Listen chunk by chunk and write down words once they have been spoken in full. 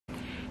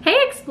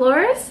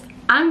Explorers!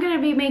 I'm gonna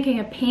be making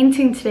a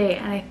painting today,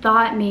 and I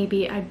thought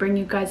maybe I'd bring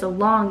you guys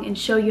along and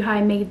show you how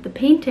I made the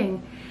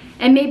painting.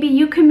 And maybe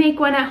you can make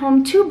one at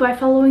home too by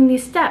following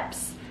these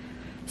steps.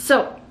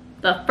 So,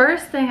 the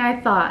first thing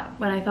I thought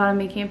when I thought of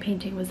making a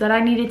painting was that I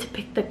needed to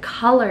pick the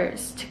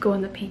colors to go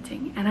in the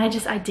painting. And I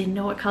didn't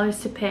know what colors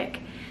to pick.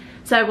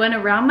 So I went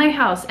around my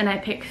house and I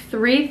picked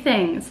 3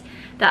 things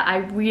that I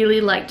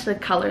really liked the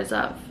colors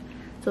of.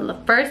 So the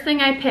first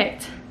thing I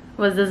picked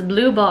was this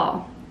blue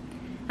ball.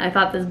 I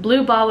thought this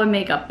blue ball would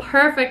make a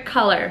perfect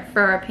color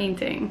for our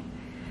painting.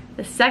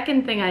 The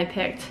second thing I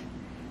picked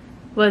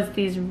was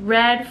these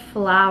red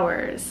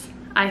flowers.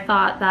 I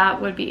thought that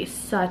would be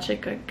such a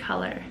good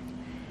color.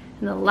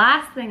 And the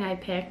last thing I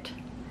picked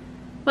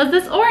was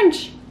this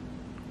orange,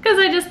 because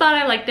I just thought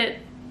I liked it.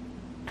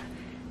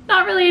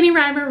 Not really any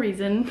rhyme or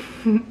reason.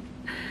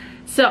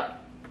 So,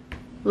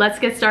 let's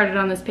get started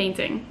on this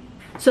painting.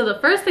 So the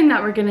first thing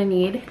that we're gonna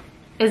need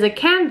is a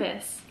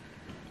canvas.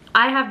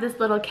 I have this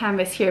little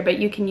canvas here, but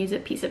you can use a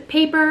piece of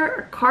paper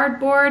or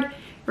cardboard,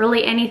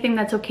 really anything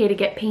that's okay to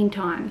get paint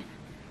on.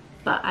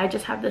 But I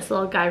just have this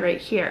little guy right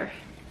here.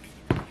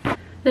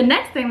 The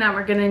next thing that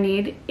we're gonna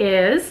need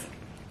is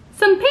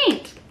some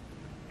paint.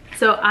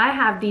 So I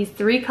have these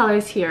 3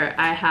 colors here.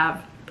 I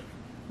have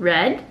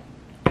red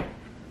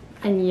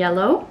and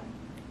yellow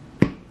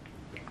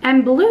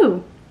and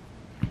blue.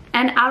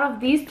 And out of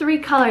these 3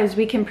 colors,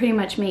 we can pretty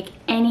much make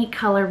any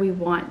color we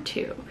want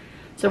to.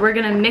 So we're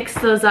gonna mix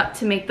those up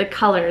to make the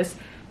colors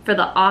for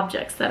the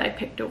objects that I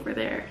picked over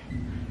there.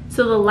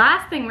 So the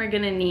last thing we're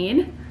gonna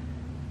need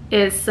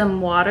is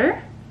some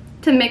water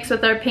to mix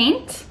with our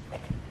paint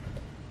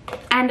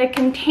and a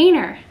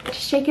container to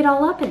shake it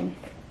all up in.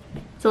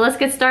 So let's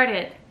get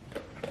started.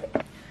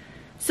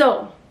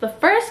 So the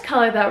first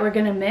color that we're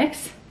gonna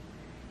mix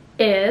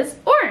is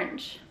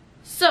orange.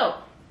 So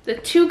the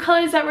 2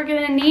 colors that we're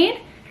gonna need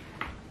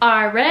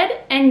are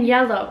red and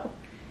yellow.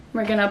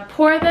 We're gonna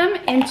pour them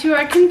into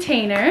our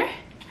container.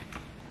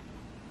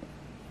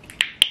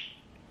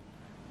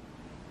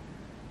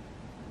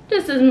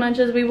 Just as much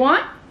as we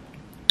want.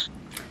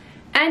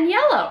 And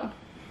yellow.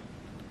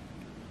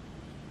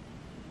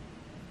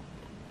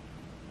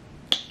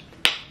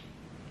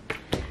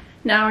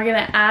 Now we're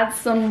gonna add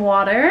some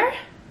water.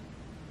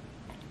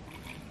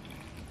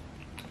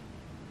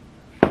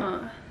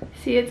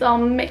 See, it's all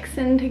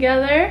mixing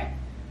together.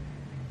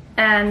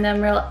 And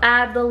then we'll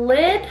add the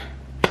lid.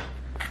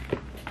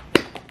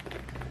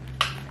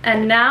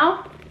 And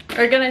now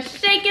we're gonna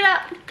shake it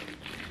up.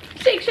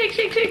 Shake, shake,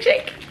 shake, shake,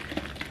 shake.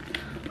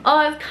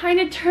 Oh, it's kind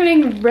of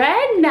turning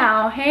red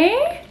now,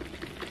 hey?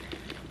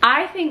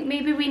 I think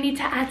maybe we need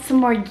to add some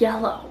more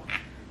yellow,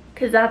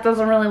 because that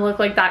doesn't really look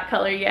like that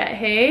color yet,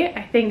 hey?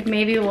 I think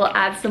maybe we'll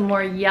add some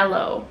more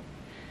yellow.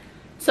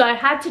 So I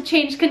had to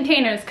change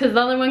containers because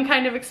the other one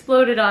kind of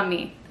exploded on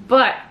me.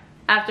 But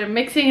after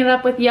mixing it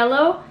up with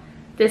yellow,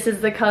 this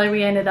is the color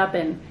we ended up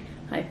in.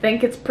 I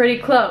think it's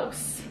pretty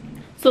close.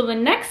 So the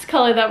next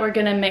color that we're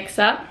gonna mix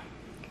up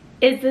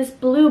is this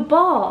blue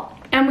ball.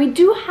 And we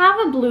do have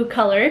a blue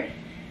color,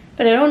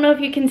 but I don't know if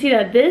you can see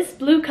that this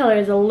blue color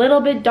is a little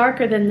bit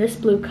darker than this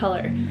blue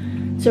color.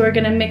 So we're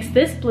gonna mix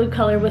this blue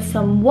color with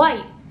some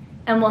white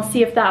and we'll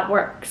see if that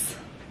works.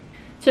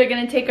 So we're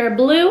gonna take our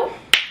blue,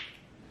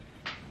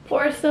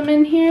 pour some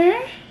in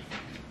here,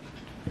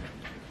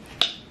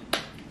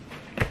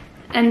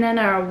 and then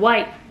our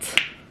white,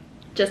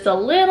 just a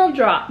little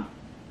drop.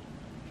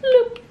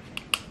 Loop.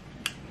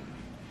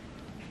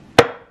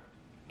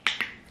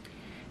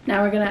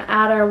 Now we're gonna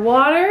add our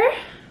water,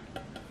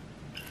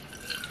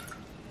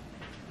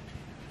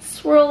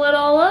 swirl it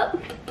all up,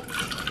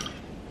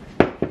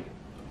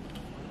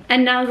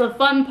 and now's the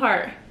fun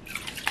part.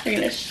 We're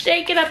gonna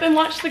shake it up and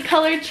watch the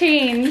color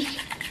change.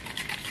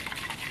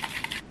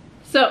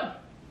 So,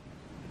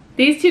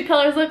 these 2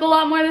 colors look a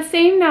lot more the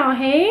same now,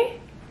 hey?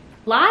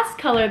 Last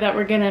color that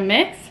we're gonna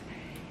mix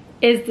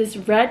is this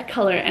red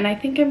color, and I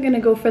think I'm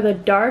gonna go for the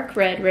dark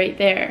red right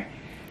there.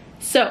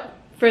 So,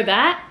 for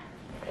that,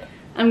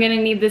 I'm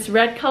gonna need this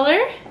red color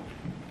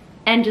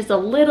and just a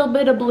little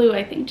bit of blue,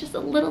 I think, just a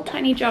little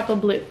tiny drop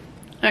of blue.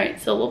 All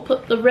right, so we'll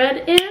put the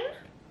red in.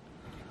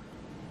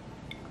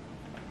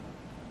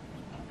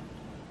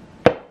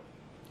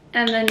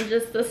 And then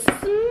just the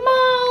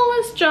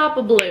smallest drop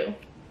of blue.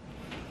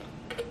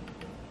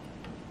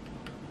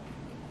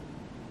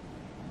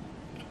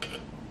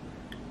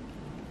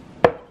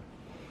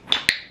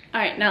 All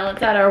right, now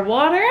let's add our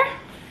water.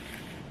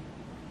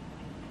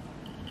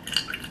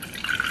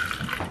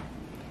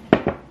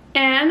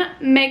 And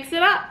mix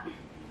it up.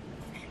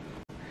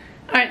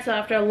 All right, so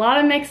after a lot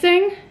of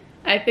mixing,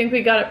 I think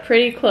we got it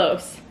pretty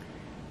close.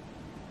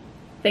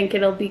 Think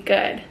it'll be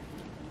good.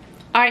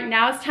 All right,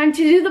 now it's time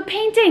to do the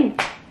painting.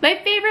 My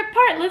favorite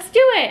part, let's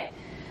do it.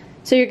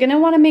 So you're gonna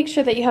wanna make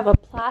sure that you have a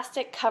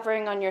plastic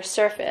covering on your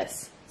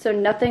surface, so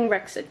nothing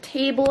wrecks a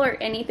table or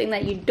anything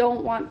that you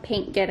don't want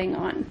paint getting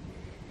on.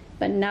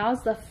 But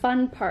now's the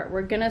fun part.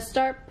 We're gonna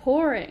start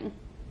pouring.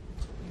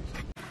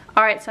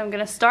 All right, so I'm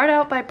gonna start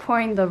out by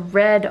pouring the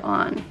red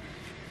on.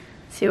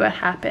 See what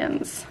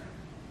happens.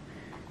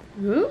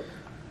 Ooh.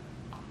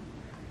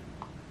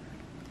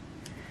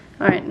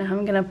 All right, now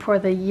I'm gonna pour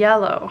the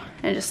yellow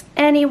and just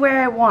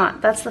anywhere I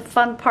want. That's the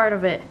fun part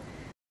of it.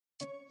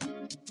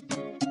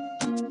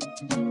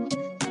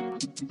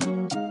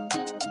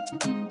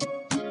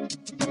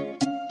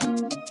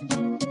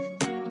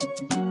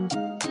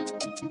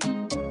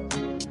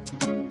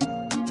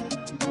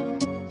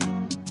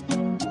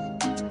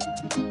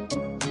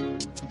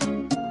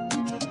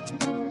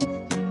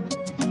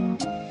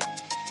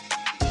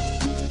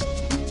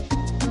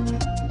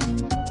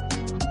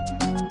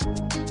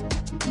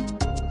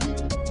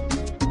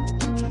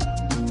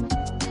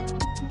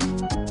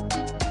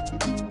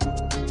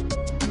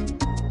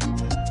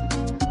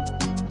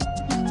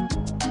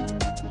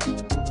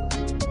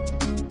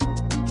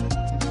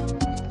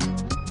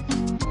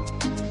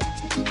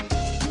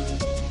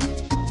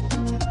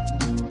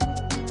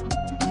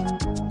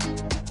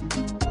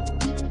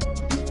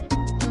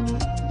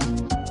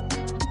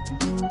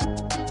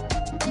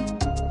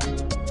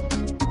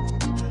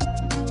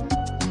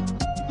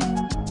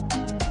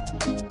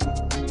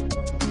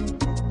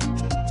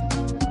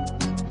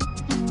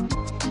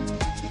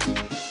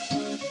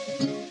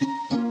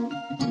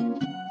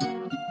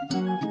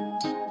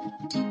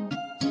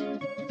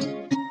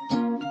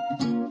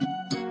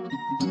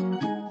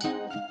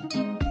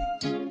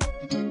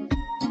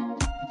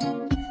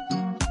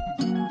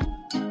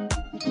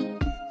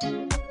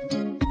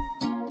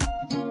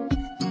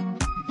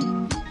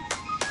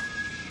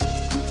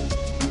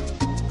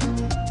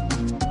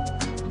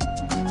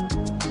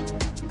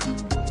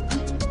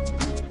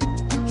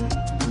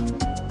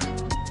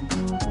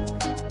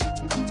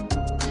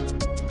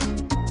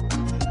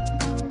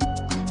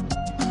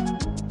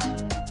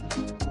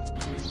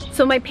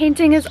 So my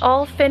painting is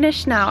all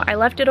finished now. I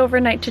left it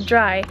overnight to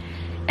dry,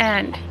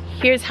 and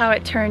here's how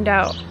it turned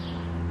out.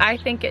 I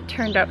think it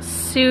turned out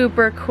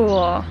super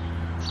cool.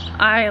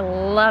 I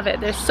love it.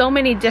 There's so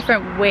many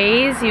different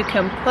ways you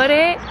can put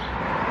it.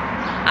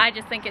 I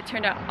just think it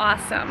turned out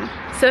awesome.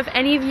 So if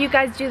any of you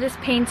guys do this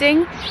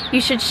painting, you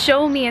should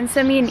show me and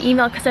send me an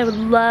email because I would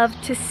love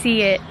to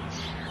see it.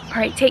 All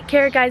right, take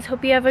care guys.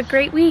 Hope you have a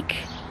great week.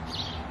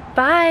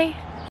 Bye.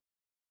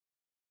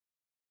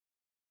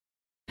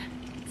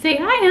 Say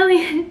hi,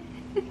 Elliot.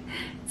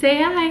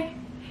 Say hi.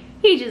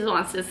 He just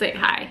wants to say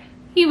hi.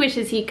 He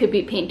wishes he could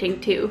be painting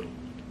too.